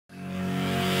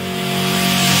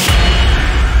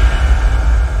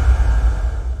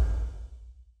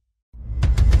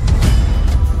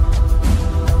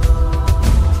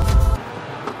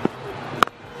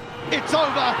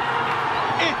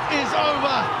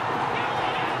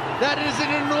That is an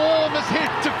enormous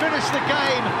hit to finish the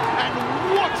game. And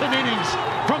what an innings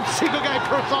from Seekkuge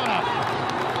Prasanna.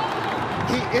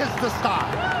 He is the star,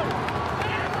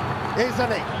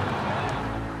 isn't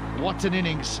he? What an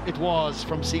innings it was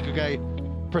from Seekkuge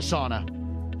Prasanna.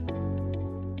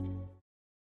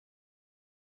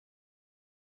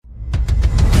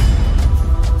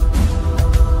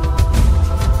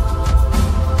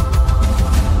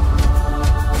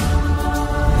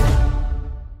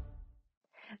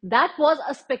 That was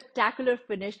a spectacular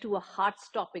finish to a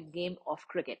heart-stopping game of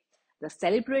cricket. The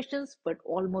celebrations were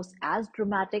almost as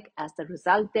dramatic as the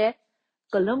result there.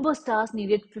 Colombo Stars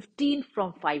needed 15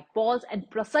 from 5 balls and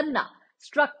Prasanna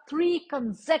struck 3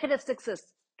 consecutive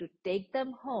sixes to take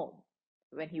them home.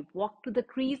 When he walked to the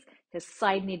crease, his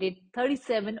side needed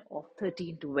 37 of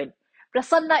 13 to win.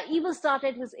 Prasanna even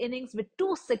started his innings with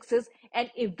 2 sixes and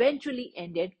eventually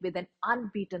ended with an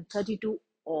unbeaten 32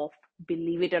 of,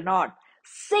 believe it or not,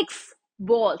 6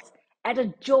 balls at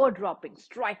a jaw-dropping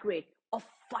strike rate of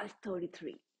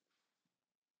 533.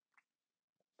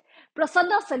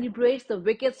 Prasanna celebrates the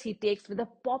wickets he takes with a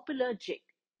popular jig.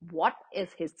 What is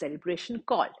his celebration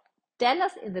called? Tell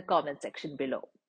us in the comment section below.